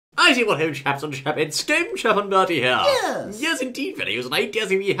I see what ho chaps and chapheads, Stone Chap and Bertie here. Yes. Yes, indeed, fellows, and I dare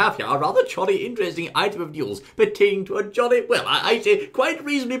say we have here a rather jolly interesting item of news pertaining to a jolly, well, I'd say quite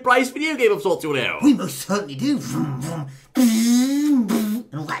reasonably priced video game of sorts, you know. We most certainly do. And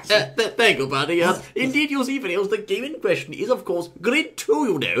all that. Thank you, Bertie. Yes. Indeed, you see, fellows, the game in question is, of course, Grid 2,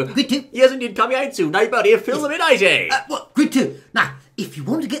 you know. Grid 2? Yes, indeed, coming out soon. Now, Bertie, fill them in, I say. What? Grid 2. Now, if you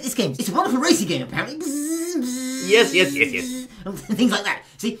want to get this game, it's a wonderful racing game, apparently. Yes. And things like that.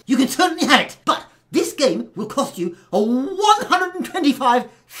 See, you can certainly have it. But this game will cost you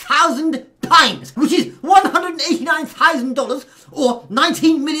 £125,000, which is $189,000 or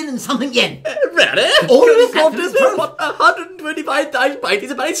 19 million and something yen. Really? All of this What is it? What, 125,000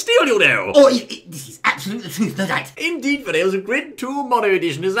 is about still, you know. Oh, this is absolute the truth, no doubt. Indeed, fellows, a Grid 2 Mono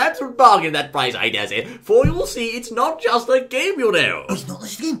Edition is an absolute bargain at that price, I dare say. For you'll see, it's not just a game, you know. Oh, it's not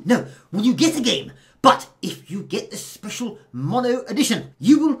just a game. No, well, you get a game. But if you get the special Mono Edition,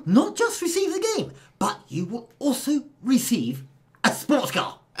 you will not just receive the game, but you will also receive a sports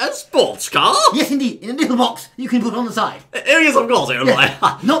car. A sports car? Yes, indeed, in a little box you can put on the side. Oh, yes, of course, old boy.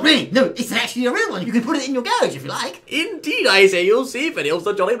 Not really, no, it's actually a real one. You can put it in your garage if you like. Indeed, I say, you'll see, fellows,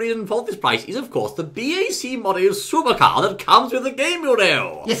 the jolly reason for this price is, of course, the BAC Mono supercar that comes with the game, you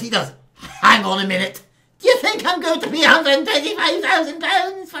know. Yes, it does. Hang on a minute. Do you think I'm going to pay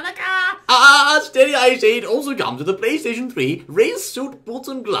 £125,000 for the car? Steady, I say, it also comes with a PlayStation 3, race suit, boots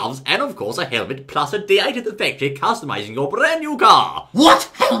and gloves, and of course a helmet, plus a day out at the factory customizing your brand new car.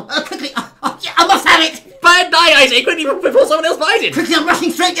 What? Hang on, quickly, I must have it! Bad die, I say, quickly before someone else buys it. Quickly, I'm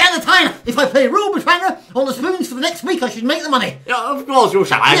rushing straight down the tire. If I play Rule Britannia on the spoons for the next week, I should make the money. Of course you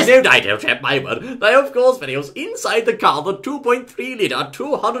shall, I have no doubt, old chap, my word. Now, of course, fellows, inside the car, the 2.3-litre,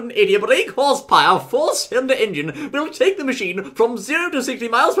 280 brake horsepower, 4-cylinder engine will take the machine from 0 to 60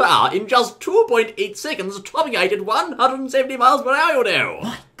 miles per hour in just 2.8 seconds, topping out at 170 miles per hour, you know.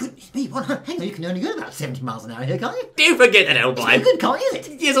 My goodness me, hang on, you can only go about 70 miles an hour here, can't you? Don't forget that, old boy. It's no good, can't you, is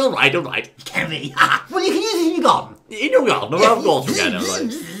it? Yes, all right. It can be. Well, you can use it in your garden. In your garden? Well, of course you can, old boy.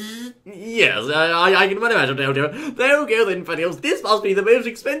 Yes, I can well imagine, old dear. There we go then, fellows. This must be the most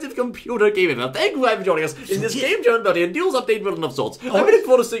expensive computer game ever. Thank you for joining us in this Game Show and Buddy and News Update version of sorts. I'm looking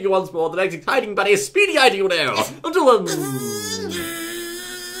forward to seeing you once more. The next exciting Buddy is speedy idea, you know. Until then.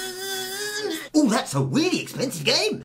 Oh, that's a really expensive game.